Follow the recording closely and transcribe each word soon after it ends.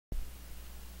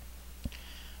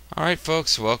Alright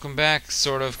folks, welcome back,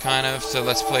 sort of, kind of, to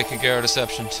Let's Play Kagero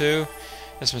Deception 2.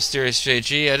 It's Mysterious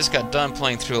JG. I just got done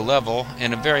playing through a level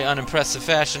in a very unimpressive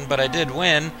fashion, but I did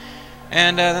win,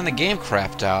 and then the game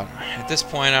crapped out. At this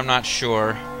point, I'm not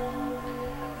sure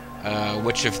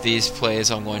which of these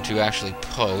plays I'm going to actually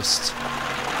post.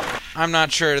 I'm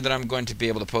not sure that I'm going to be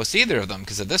able to post either of them,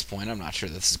 because at this point, I'm not sure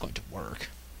this is going to work.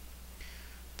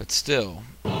 But still...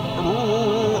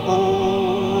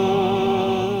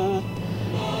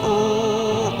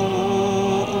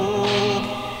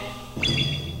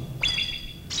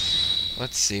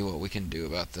 let's see what we can do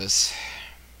about this.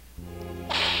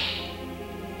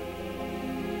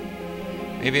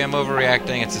 Maybe I'm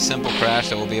overreacting. It's a simple crash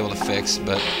that we'll be able to fix,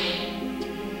 but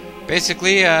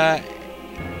basically,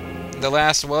 the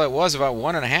last, well, it was about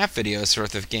 1.5 videos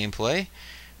worth of gameplay.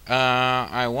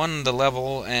 I won the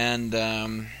level, and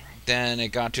then it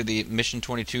got to the Mission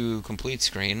 22 complete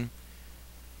screen,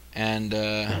 and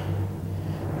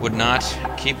would not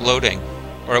keep loading,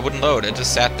 or it wouldn't load. It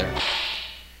just sat there.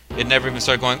 It never even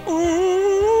started going,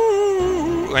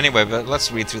 ooh. Anyway, but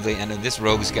let's read through the end of this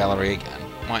Rogues Gallery again.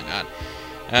 Why not?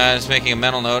 Just making a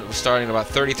mental note, we're starting about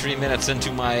 33 minutes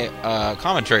into my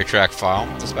commentary track file.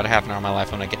 Just about a half an hour of my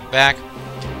life when I get back,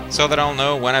 so that I'll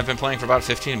know when I've been playing for about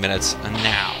 15 minutes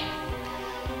now.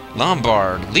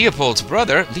 Lombard, Leopold's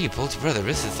brother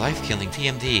risks life-killing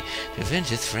TMD to avenge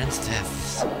his friend's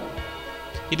deaths.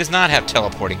 He does not have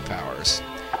teleporting powers.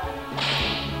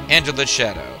 Angela's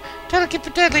Shadow. Delicate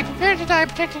but deadly, prepare to die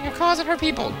protecting your cause and her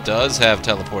people. Does have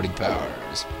teleporting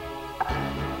powers.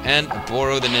 And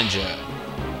Boro the Ninja.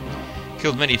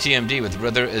 Killed many TMD with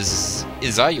brother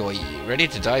Izayoi, ready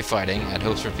to die fighting and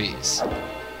hopes for peace.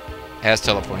 Has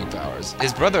teleporting powers.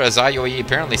 His brother Izayoi,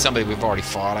 apparently somebody we've already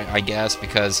fought, I guess,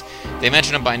 because they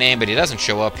mention him by name, but he doesn't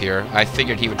show up here. I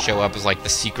figured he would show up as like the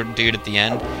secret dude at the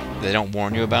end that they don't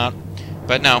warn you about.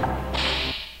 But no.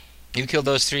 You kill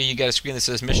those three, you get a screen that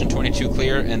says Mission 22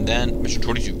 clear, and then Mission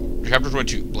 22, Chapter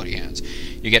 22, bloody hands.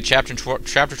 You get Chapter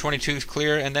 22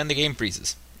 clear, and then the game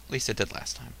freezes. At least it did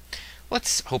last time.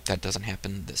 Let's hope that doesn't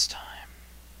happen this time.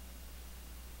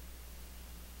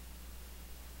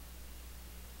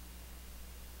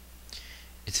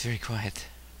 It's very quiet.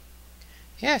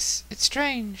 Yes, it's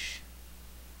strange.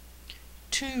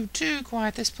 Too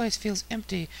quiet. This place feels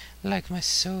empty, like my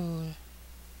soul.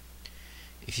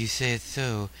 If you say it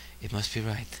so, it must be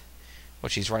right.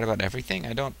 What, she's right about everything?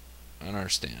 I don't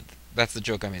understand. That's the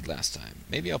joke I made last time.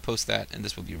 Maybe I'll post that, and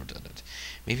this will be redundant.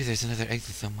 Maybe there's another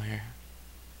exit somewhere.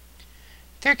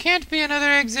 There can't be another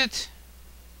exit.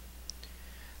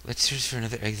 Let's search for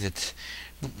another exit.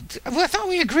 Well, I thought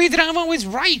we agreed that I'm always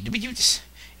right. But you just,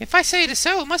 if I say it is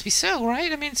so, it must be so,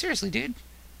 right? I mean, seriously, dude.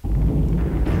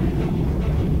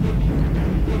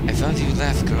 I found you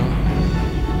laugh, girl.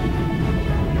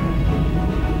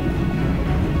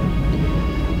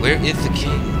 Where is the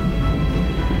king?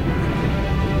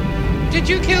 Did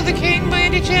you kill the king by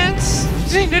any chance?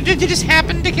 Did you just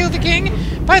happen to kill the king?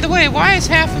 By the way, why is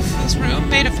half of this room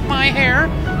made of my hair?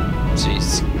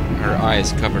 Jeez, her eye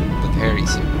is covered with hair, you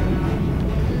see.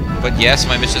 But yes,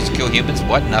 my mission is to kill humans.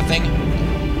 What? Nothing?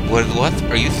 What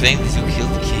are you saying that you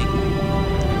killed the king?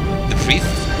 The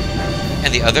priest?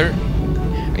 And the other?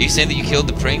 Are you saying that you killed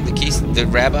the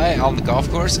rabbi on the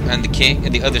golf course, and the king,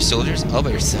 and the other soldiers all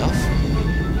by yourself?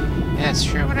 Yeah,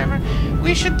 sure, whatever.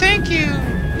 We should thank you,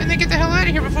 and then get the hell out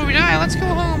of here before we die. Let's go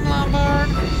home, Lombard.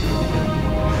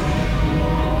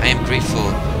 I am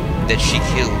grateful that she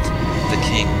killed the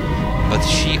king, but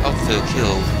she also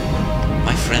killed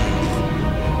my friend.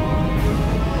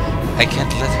 I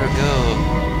can't let her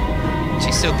go.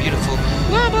 She's so beautiful.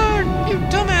 Lombard, you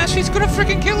dumbass, she's gonna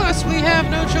freaking kill us. We have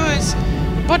no choice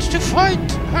but to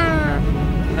fight her.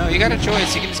 No, you got a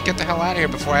choice. You can just get the hell out of here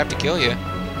before I have to kill you.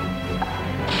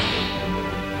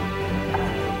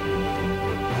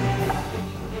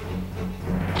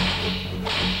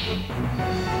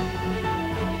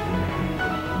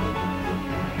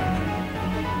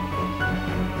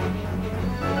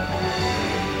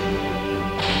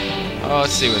 Oh,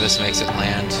 let's see where this makes it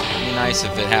land. It'd be nice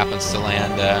if it happens to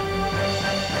land,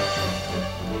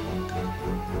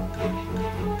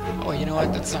 oh, you know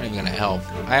what? That's not even gonna help.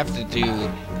 I have to do...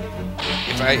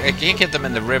 If I can't get them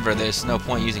in the river, there's no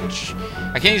point using...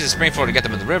 I can't use the springflower to get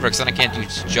them in the river, because then I can't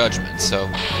use judgment, so...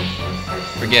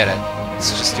 Forget it.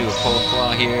 Let's just do a cold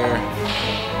claw here.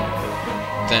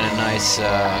 Then a nice,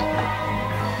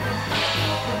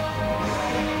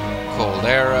 cold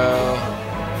arrow.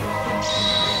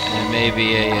 And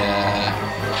maybe a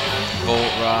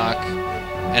bolt rock,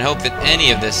 and hope that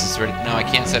any of this is ready. No, I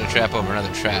can't set a trap over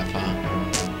another trap, huh?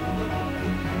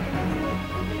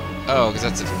 Oh, because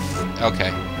that's a...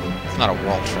 Okay. It's not a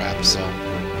wall trap, so...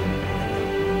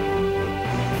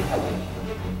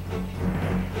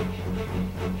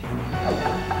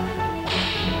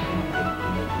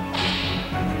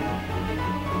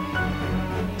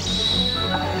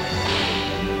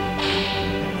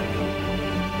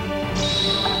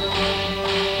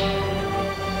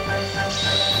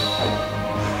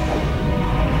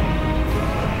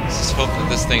 Hope that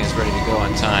this thing is ready to go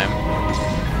on time.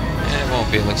 And it won't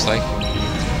be, it looks like.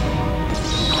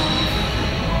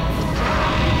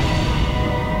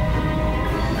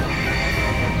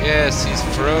 Yes, he's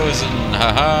frozen.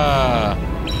 Haha.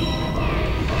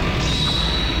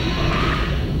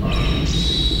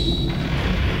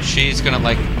 She's gonna,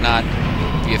 like, not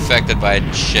be affected by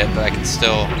shit, but I can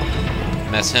still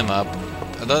mess him up.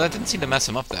 Although that didn't seem to mess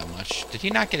him up that much. Did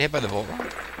he not get hit by the Volt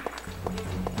Rock?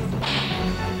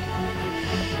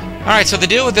 Alright, so the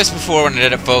deal with this before when I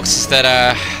did it, folks, is that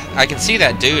I can see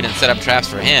that dude and set up traps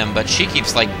for him, but she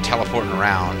keeps, like, teleporting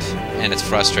around, and it's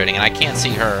frustrating, and I can't see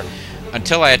her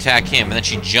until I attack him, and then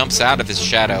she jumps out of his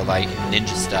shadow, like,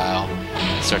 ninja style,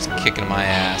 and starts kicking my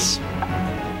ass.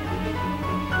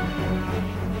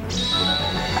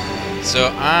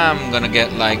 So I'm gonna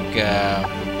get, like, a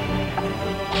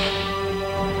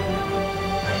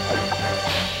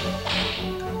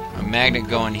magnet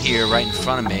going here, right in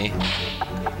front of me.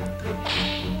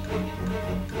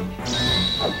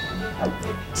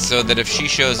 So that if she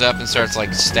shows up and starts,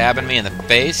 like, stabbing me in the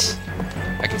face,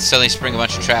 I can suddenly spring a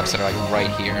bunch of traps that are, like,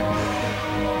 right here.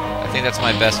 I think that's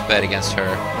my best bet against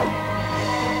her.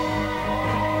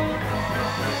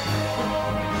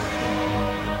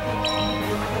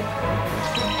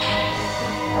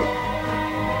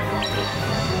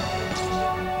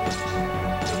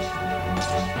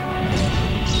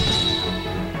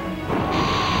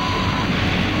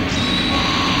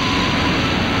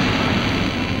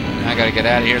 I gotta get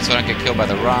out of here so I don't get killed by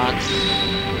the rock.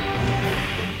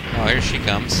 Oh, here she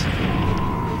comes.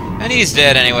 And he's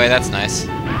dead anyway, that's nice.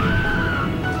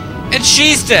 And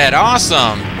she's dead!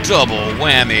 Awesome! Double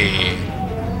whammy!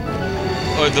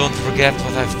 Oh, don't forget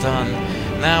what I've done.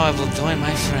 Now I will join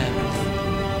my friend.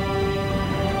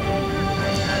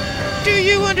 Do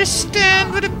you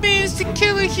understand what it means to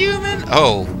kill a human?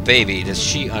 Oh, baby, does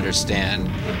she understand.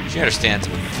 She understands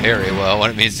very well what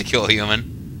it means to kill a human.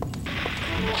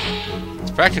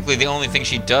 It's practically the only thing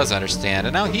she does understand,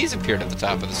 and now he's appeared at the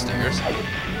top of the stairs.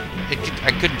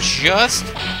 I could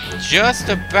just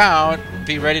about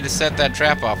be ready to set that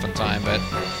trap off in time, but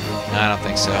no, I don't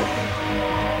think so.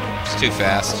 It's too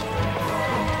fast.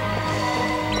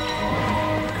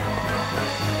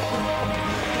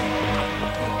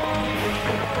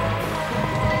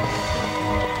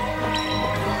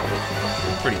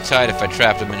 Pretty tight if I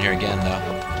trapped him in here again,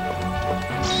 though.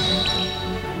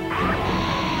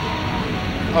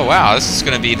 Oh wow, this is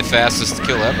going to be the fastest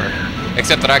kill ever.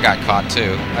 Except that I got caught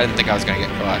too. I didn't think I was going to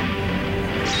get caught.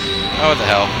 Oh, what the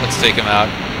hell. Let's take him out.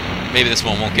 Maybe this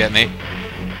one won't get me.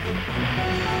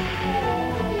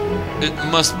 It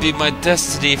must be my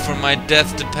destiny for my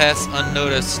death to pass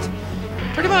unnoticed.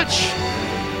 Pretty much.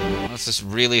 Let's just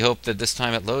really hope that this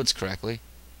time it loads correctly.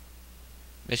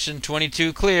 Mission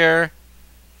 22 clear.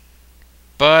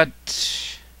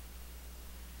 But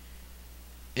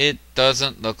it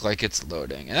doesn't look like it's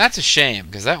loading. And that's a shame,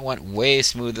 because that went way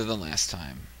smoother than last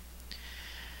time.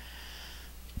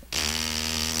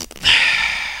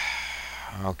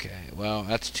 Okay, well,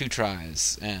 that's 2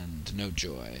 tries and no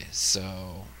joy.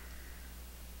 So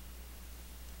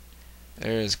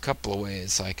there's a couple of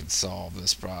ways I can solve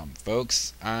this problem,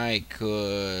 folks. I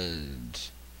could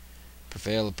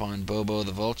prevail upon Bobo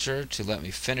the Vulture to let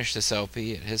me finish this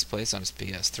LP at his place on his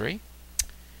PS3.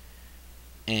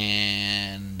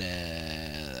 And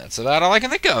that's about all I can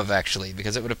think of, actually,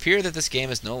 because it would appear that this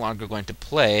game is no longer going to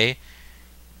play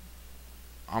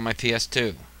on my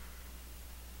PS2.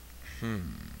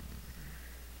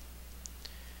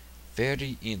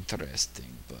 Very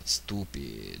interesting, but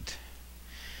stupid.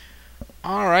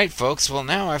 Alright, folks, well,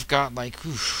 now I've got, like,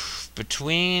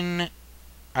 between...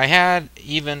 I had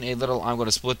even a little, I'm going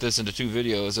to split this into 2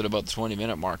 videos at about the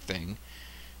 20-minute mark thing.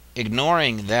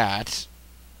 Ignoring that,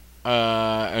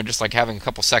 or just like having a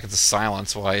couple seconds of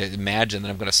silence while I imagine that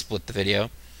I'm going to split the video.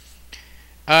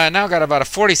 Now I've got about a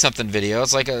 40-something video.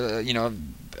 It's like a,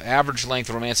 average length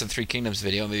Romance of the Three Kingdoms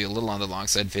video, maybe a little on the long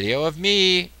side video, of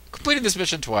me completing this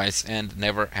mission twice and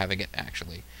never having it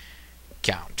actually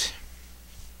count.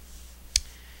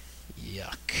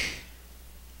 Yuck.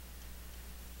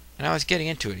 And I was getting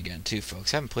into it again, too,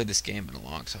 folks. I haven't played this game in a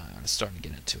long time. I'm starting to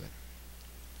get into it.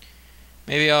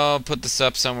 Maybe I'll put this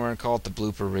up somewhere and call it the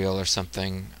blooper reel or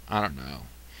something. I don't know.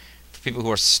 people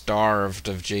who are starved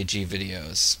of JG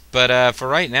videos. But for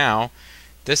right now,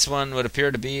 this one would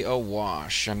appear to be a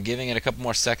wash. I'm giving it a couple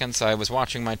more seconds. I was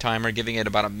watching my timer, giving it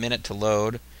about a minute to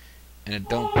load, and it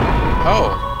don't...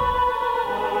 Oh!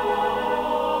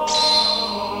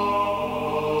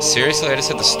 Seriously, I just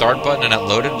hit the start button and it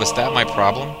loaded? Was that my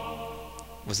problem?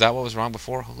 Was that what was wrong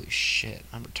before? Holy shit,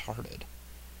 I'm retarded.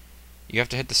 You have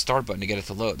to hit the start button to get it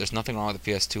to load. There's nothing wrong with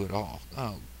the PS2 at all.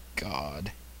 Oh,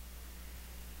 God.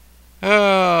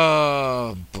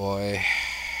 Oh, boy.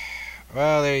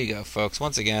 Well, there you go, folks.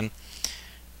 Once again,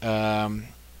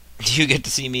 you get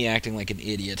to see me acting like an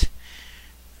idiot.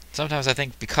 Sometimes I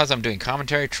think because I'm doing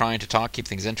commentary, trying to talk, keep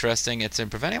things interesting, it's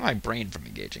preventing my brain from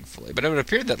engaging fully. But it would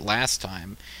appear that last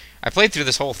time, I played through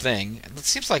this whole thing, and it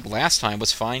seems like last time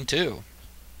was fine too.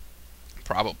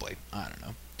 Probably. I don't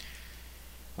know.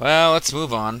 Well, let's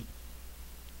move on.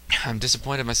 I'm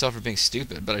disappointed in myself for being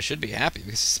stupid, but I should be happy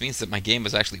because this means that my game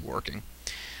was actually working.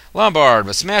 Lombard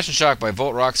was smashed and shocked by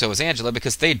Volt Rock, so was Angela,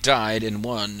 because they died in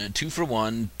one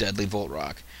 2-for-1 deadly Volt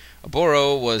Rock.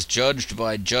 Oboro was judged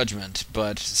by judgment,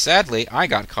 but sadly, I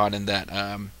got caught in that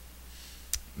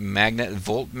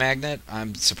Volt magnet.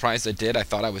 I'm surprised I did. I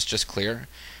thought I was just clear,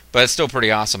 but it's still pretty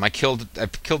awesome. I killed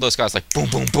those guys like boom,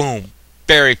 boom, boom,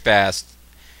 very fast,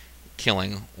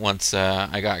 killing once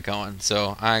I got going.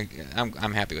 So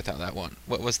I'm happy with how that went.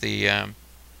 What was the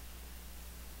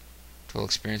total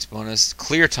experience bonus?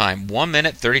 Clear time 1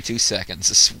 minute 32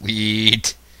 seconds.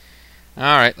 Sweet. All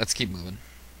right, let's keep moving.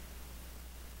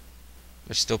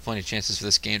 There's still plenty of chances for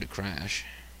this game to crash.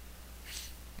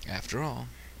 After all.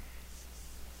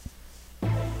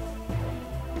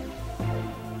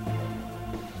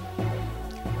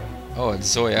 Oh, it's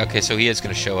Zoya. Okay, so he is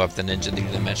going to show up, the ninja that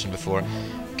you mentioned before.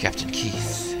 Captain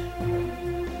Keith.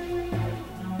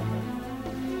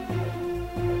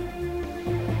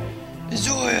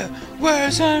 Zoya,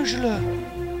 where's Angela?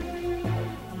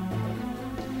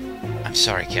 I'm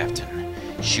sorry, Captain.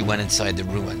 She went inside the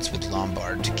ruins with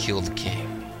Lombard to kill the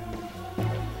king.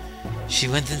 She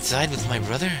went inside with my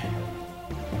brother?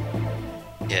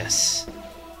 Yes.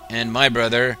 And my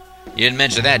brother. You didn't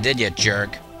mention that, did you,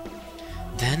 jerk?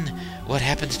 Then, what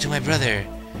happened to my brother?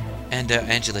 And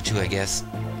Angela too, I guess.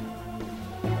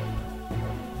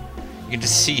 You can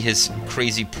just see his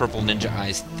crazy purple ninja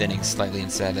eyes thinning slightly in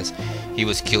sadness. He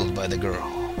was killed by the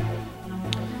girl.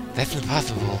 That's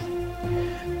impossible.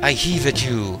 I heave at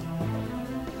you.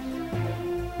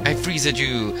 I freeze at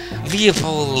you,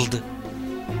 Leopold!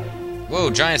 Whoa,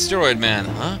 giant steroid man,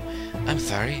 huh? I'm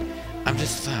sorry, I'm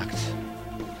just fucked.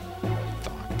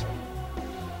 Fucked.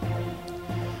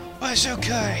 Well, it's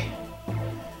okay.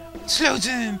 Slow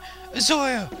down,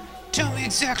 Zoya, tell me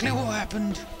exactly what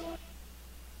happened.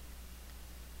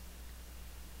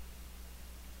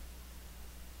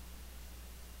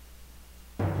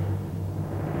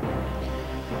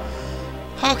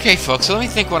 Okay, folks, so let me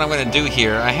think what I'm going to do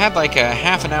here. I had like a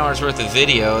half an hour's worth of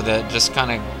video that just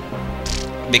kind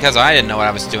of, because I didn't know what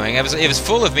I was doing, it was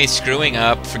full of me screwing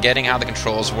up, forgetting how the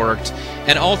controls worked,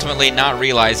 and ultimately not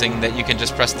realizing that you can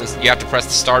just press this. You have to press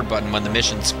the start button when the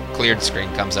mission's cleared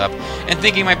screen comes up, and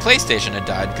thinking my PlayStation had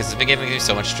died because it's been giving me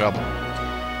so much trouble.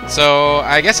 So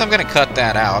I guess I'm going to cut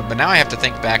that out, but now I have to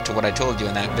think back to what I told you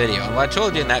in that video. And what I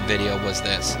told you in that video was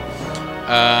this.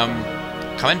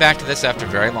 Coming back to this after a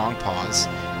very long pause,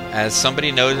 as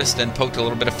somebody noticed and poked a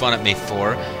little bit of fun at me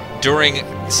for, during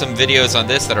some videos on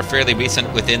this that are fairly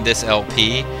recent within this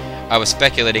LP, I was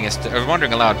speculating, I was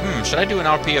wondering aloud, should I do an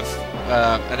LP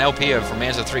of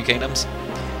Romance of the Three Kingdoms?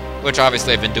 Which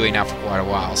obviously I've been doing now for quite a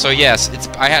while. So yes,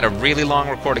 I had a really long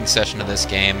recording session of this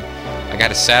game. I got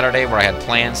a Saturday where I had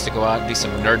plans to go out and do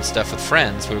some nerd stuff with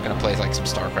friends. We were going to play like some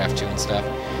StarCraft 2 and stuff.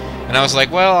 And I was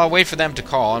like, well, I'll wait for them to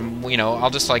call, and, you know, I'll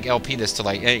just, like, LP this to,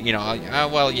 like, you know,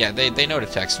 well, yeah, they know to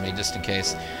text me just in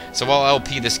case. So I'll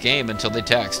LP this game until they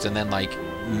text, and then, like,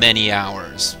 many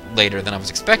hours later than I was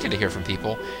expecting to hear from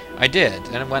people, I did.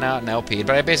 And I went out and LP'd,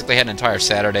 but I basically had an entire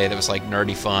Saturday that was, like,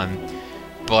 nerdy fun,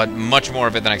 but much more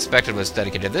of it than I expected was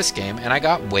dedicated to this game, and I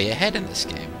got way ahead in this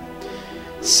game.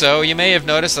 So you may have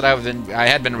noticed that I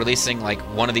had been releasing, like,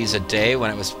 one of these a day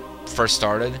when it was first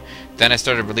started. Then I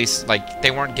started releasing, like,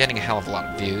 they weren't getting a hell of a lot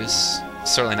of views,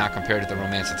 certainly not compared to the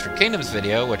Romance of the Three Kingdoms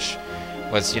video, which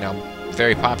was, you know,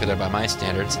 very popular by my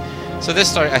standards. So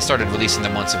I started releasing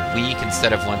them once a week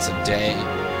instead of once a day,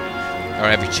 or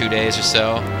every 2 days or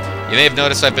so. You may have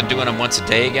noticed I've been doing them once a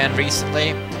day again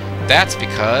recently. That's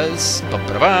because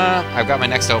I've got my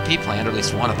next LP planned, or at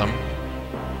least one of them.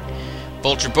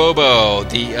 Vulture Bobo,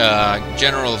 the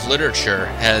General of Literature,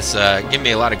 has given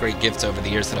me a lot of great gifts over the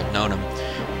years that I've known him.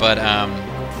 But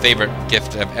favorite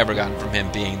gift I've ever gotten from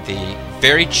him being the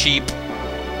very cheap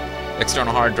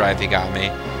external hard drive he got me.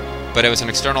 But it was an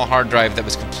external hard drive that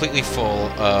was completely full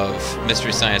of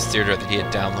Mystery Science Theater that he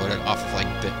had downloaded off of like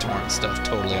BitTorrent stuff.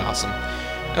 Totally awesome.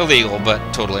 Illegal,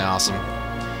 but totally awesome.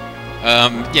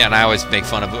 Yeah, and I always make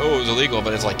fun of, oh, it was illegal,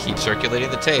 but it's like, keep circulating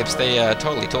the tapes. They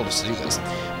totally told us to do this.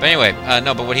 But anyway,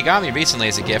 no, but what he got me recently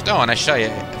as a gift, oh, and I show you,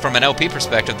 from an LP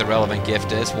perspective, the relevant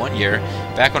gift is 1 year,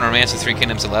 back when Romance of Three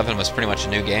Kingdoms 11 was pretty much a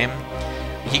new game,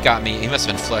 he got me, he must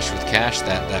have been flush with cash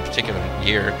that particular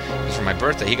year, because for my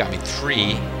birthday, he got me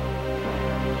 3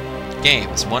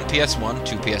 games, 1 PS1,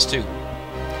 2 PS2.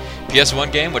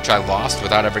 PS1 game, which I lost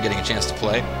without ever getting a chance to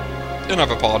play, and I've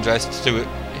apologized to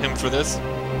him for this.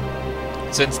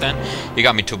 Since then, he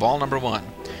got me Tobal #1.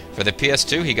 For the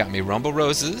PS2, he got me Rumble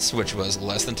Roses, which was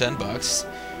less than $10.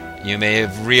 You may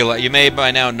have realized, you may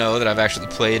by now know that I've actually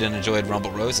played and enjoyed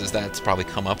Rumble Roses. That's probably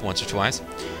come up once or twice.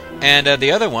 And the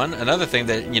other one, another thing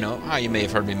that you may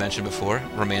have heard me mention before,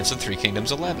 Romance of Three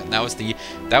Kingdoms 11. That was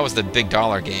the big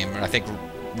dollar game. I think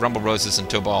Rumble Roses and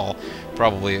Tobal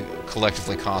probably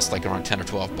collectively cost like around 10 or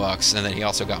 12 bucks. And then he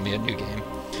also got me a new game.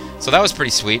 So that was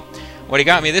pretty sweet. What he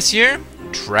got me this year?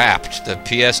 Trapped, the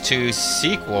PS2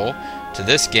 sequel to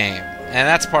this game, and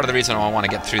that's part of the reason I want to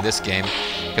get through this game,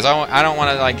 because I don't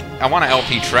want to I want to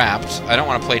LP Trapped. I don't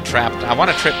want to play Trapped. I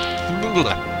want to trip.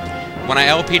 When I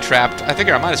LP Trapped, I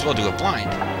figure I might as well do a blind,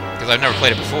 because I've never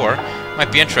played it before.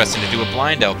 Might be interesting to do a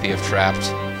blind LP of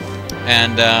Trapped,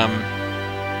 and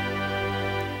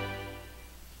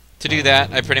to do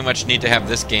that, I pretty much need to have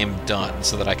this game done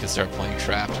so that I can start playing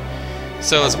Trapped.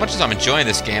 So as much as I'm enjoying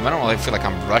this game, I don't really feel like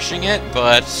I'm rushing it,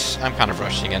 but I'm kind of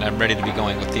rushing it. I'm ready to be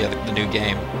going with the new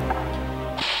game.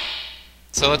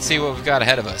 So let's see what we've got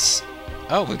ahead of us.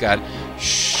 Oh, we've got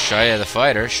Shia the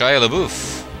Fighter, Shia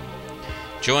LaBeouf,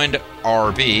 joined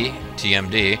RB,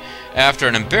 TMD, after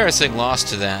an embarrassing loss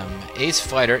to them. Ace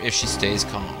Fighter if she stays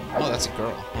calm. Oh, that's a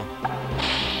girl. Huh.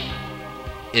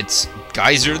 It's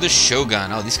Geyser the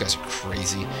Shogun. Oh, these guys are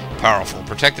crazy. Powerful.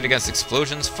 Protected against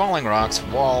explosions, falling rocks,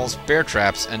 walls, bear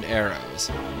traps, and arrows.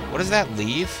 What does that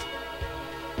leave?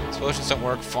 Explosions don't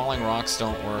work, falling rocks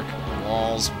don't work,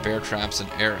 walls, bear traps, and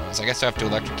arrows. I guess I have to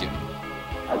electrocute them.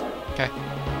 Okay.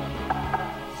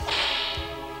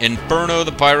 Inferno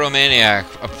the Pyromaniac.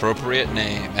 Appropriate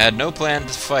name. Had no plan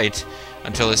to fight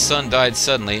until his son died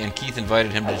suddenly and Keith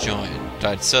invited him to join.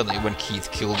 Died suddenly when Keith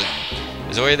killed him.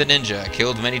 Zoya the Ninja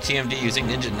killed many TMD using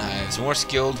ninja knives, more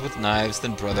skilled with knives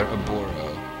than Brother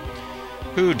Oboro,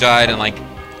 who died in like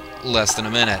less than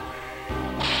a minute.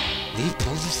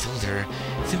 Leopold of Solder,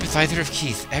 sympathizer of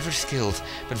Keith, ever skilled,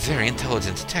 but very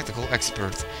intelligent, tactical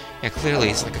expert. Yeah, clearly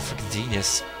he's like a freaking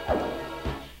genius.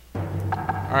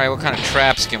 Alright, what kind of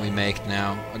traps can we make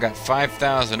now? I got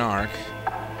 5,000 arc.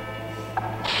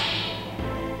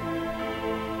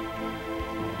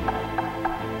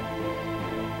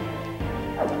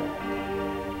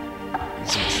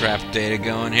 Some trap data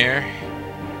going here.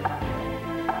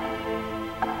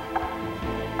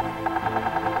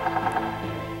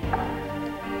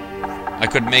 I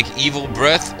could make Evil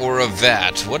Breath or a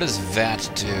Vat. What does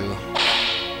Vat do?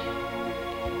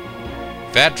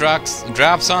 Vat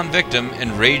drops on victim,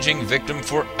 enraging victim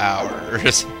for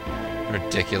hours.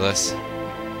 Ridiculous.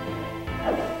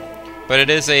 But it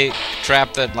is a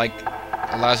trap that, like,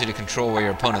 allows you to control where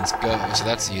your opponents go, so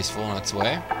that's useful in its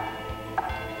way.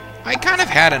 I kind of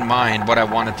had in mind what I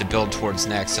wanted to build towards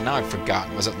next, and now I've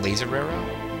forgotten. Was it Laser Arrow?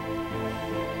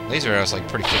 Laser Arrow's like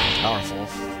pretty freaking powerful.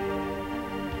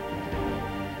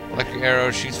 Electric Arrow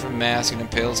shoots from mask and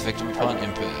impales victim upon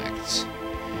impact.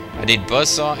 I need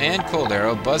Buzzsaw and Cold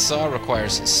Arrow. Buzzsaw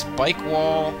requires Spike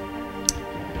Wall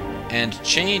and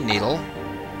Chain Needle,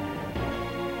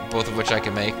 both of which I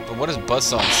can make. But what is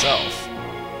Buzzsaw itself?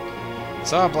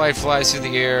 Saw Blade flies through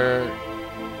the air,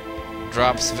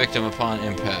 drops victim upon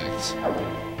impact.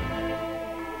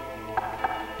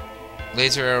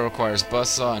 Laser Arrow requires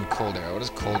Buzzsaw and Cold Arrow. What does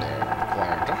Cold Arrow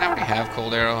require? Don't I already have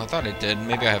Cold Arrow? I thought I did.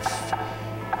 Maybe I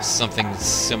have something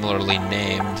similarly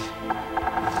named.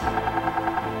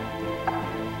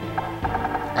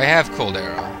 I have Cold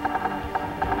Arrow.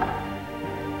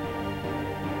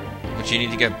 But you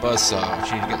need to get Buzzsaw. But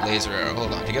you need to get Laser Arrow.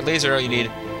 Hold on. To get Laser Arrow, you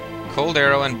need Cold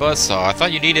Arrow and Buzzsaw. I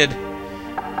thought you needed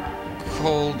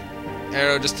Cold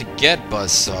Arrow just to get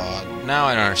Buzzsaw. Now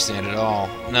I don't understand it all.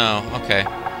 No, okay.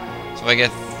 So if I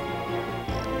get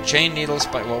Chain Needle,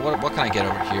 Spike... Well, what can I get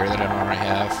over here that I don't already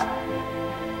have?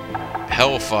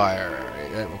 Hellfire.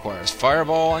 It requires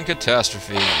Fireball and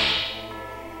Catastrophe.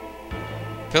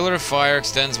 Pillar of Fire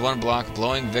extends 1 block,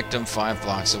 blowing victim 5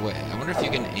 blocks away. I wonder if you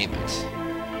can aim it.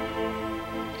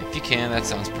 If you can, that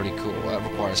sounds pretty cool. That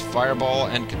requires Fireball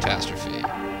and Catastrophe.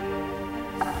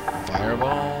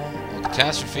 Fireball? Okay.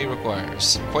 Catastrophe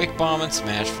requires Quake Bomb and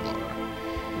Smash Floor.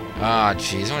 Ah,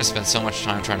 jeez, I'm going to spend so much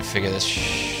time trying to figure this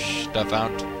stuff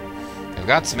out. I've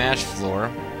got Smash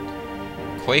Floor.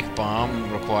 Quake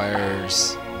Bomb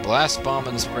requires Blast Bomb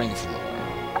and Spring Floor.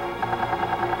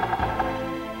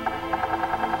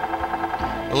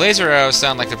 The laser arrows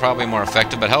sound like they're probably more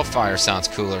effective, but Hellfire sounds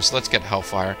cooler, so let's get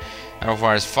Hellfire. That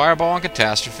requires Fireball and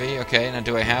Catastrophe. Okay, now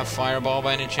do I have Fireball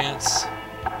by any chance?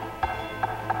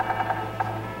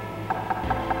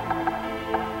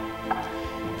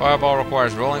 Fireball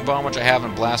requires Rolling Bomb, which I have,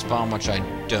 and Blast Bomb, which I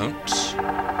don't. So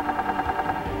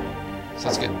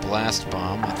let's get Blast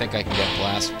Bomb. I think I can get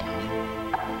Blast Bomb.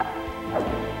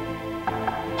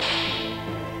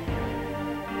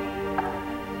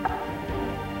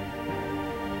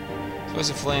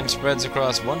 Explosive Flame spreads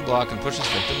across one block and pushes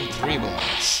victim 3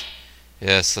 blocks.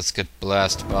 Yes, let's get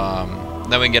Blast Bomb.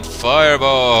 Then we can get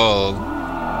Fireball!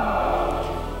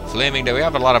 Flaming Death. We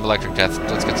have a lot of Electric Death.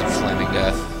 Let's get some Flaming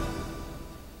Death.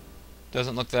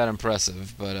 Doesn't look that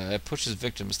impressive, but it pushes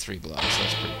victims 3 blocks.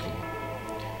 That's pretty cool.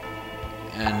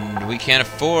 And we can't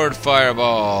afford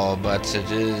Fireball, but it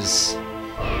is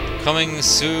coming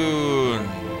soon.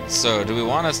 So, do we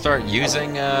want to start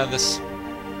using this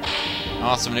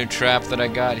awesome new trap that I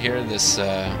got here? This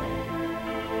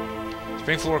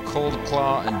Spring Floor, Cold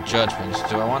Claw, and Judgment.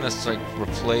 Do I want to like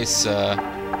replace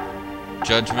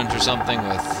Judgment or something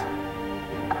with...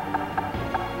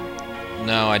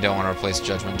 No, I don't want to replace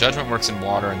Judgment. Judgment works in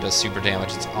water and does super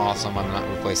damage. It's awesome. I'm not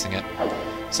replacing it.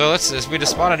 So we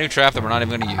just spot a new trap that we're not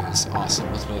even going to use.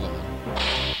 Awesome. Let's move on.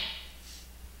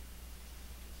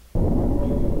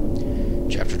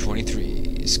 Chapter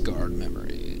 23, Scarred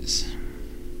Memories.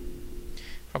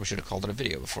 Probably should have called it a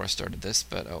video before I started this,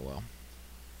 but oh well.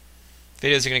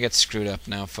 Videos are going to get screwed up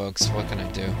now, folks. What can I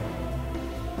do?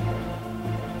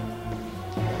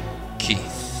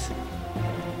 Keith.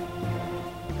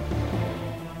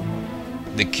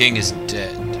 The king is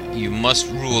dead. You must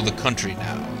rule the country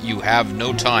now. You have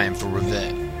no time for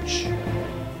revenge.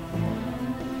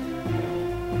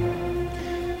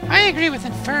 I agree with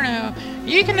Inferno.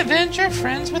 You can avenge your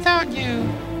friends without you.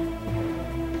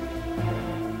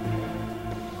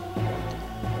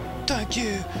 Thank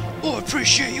you. I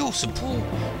appreciate your support.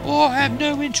 I have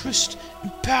no interest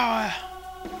in power.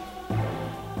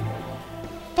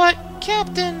 But,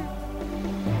 Captain...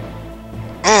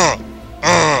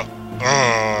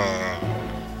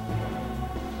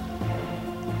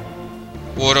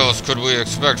 What else could we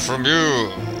expect from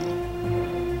you?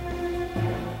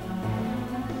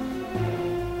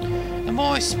 Am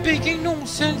I speaking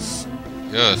nonsense?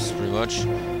 Yes, pretty much.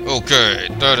 Okay,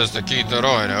 that is the key that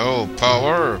I know.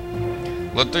 Power.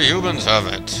 Let the humans have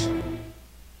it.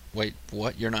 Wait,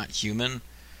 what? You're not human? What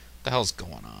the hell's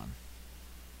going on?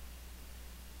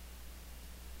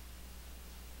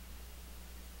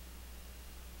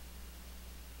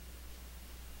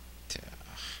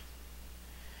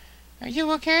 Are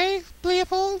you okay,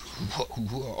 Leopold?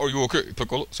 Are you okay,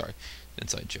 Piccolo? Sorry,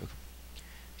 inside joke.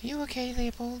 Are you okay,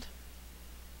 Leopold?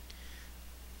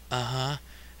 Uh-huh.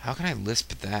 How can I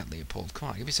lisp that, Leopold? Come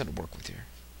on, give me something to work with here.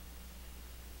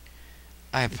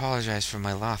 I apologize for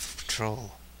my loss of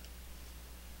control.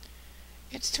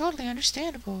 It's totally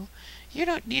understandable. You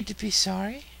don't need to be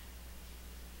sorry.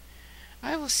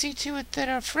 I will see to it that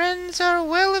our friends are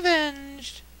well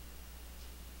avenged.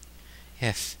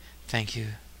 Yes, thank you.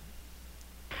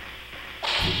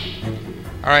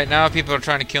 Alright, now people are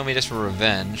trying to kill me just for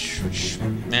revenge, which,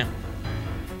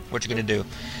 what you gonna do?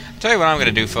 I'll tell you what I'm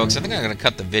gonna do, folks. I think I'm gonna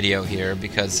cut the video here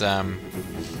because,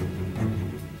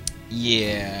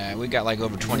 yeah, we got like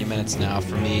over 20 minutes now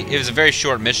for me. It was a very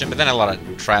short mission, but then a lot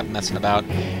of trap messing about.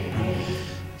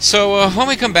 So, when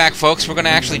we come back, folks, we're going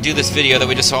to actually do this video that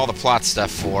we just saw all the plot stuff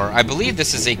for. I believe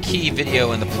this is a key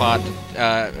video in the plot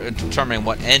determining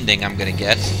what ending I'm going to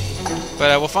get.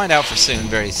 But we'll find out for soon,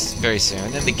 very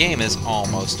soon. And the game is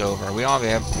almost over. We've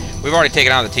already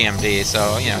taken out the TMD,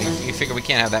 so, you know, you figure we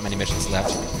can't have that many missions left.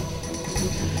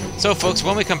 So, folks,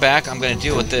 when we come back, I'm going to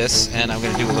deal with this, and I'm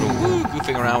going to do a little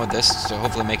goofing around with this to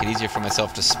hopefully make it easier for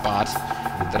myself to spot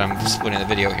that I'm splitting the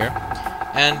video here.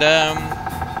 And,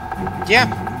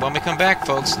 yeah, when we come back,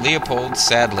 folks, Leopold,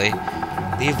 sadly,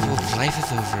 Leopold's life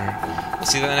is over. We'll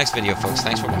see you in the next video, folks.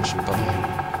 Thanks for watching.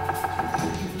 Bye-bye.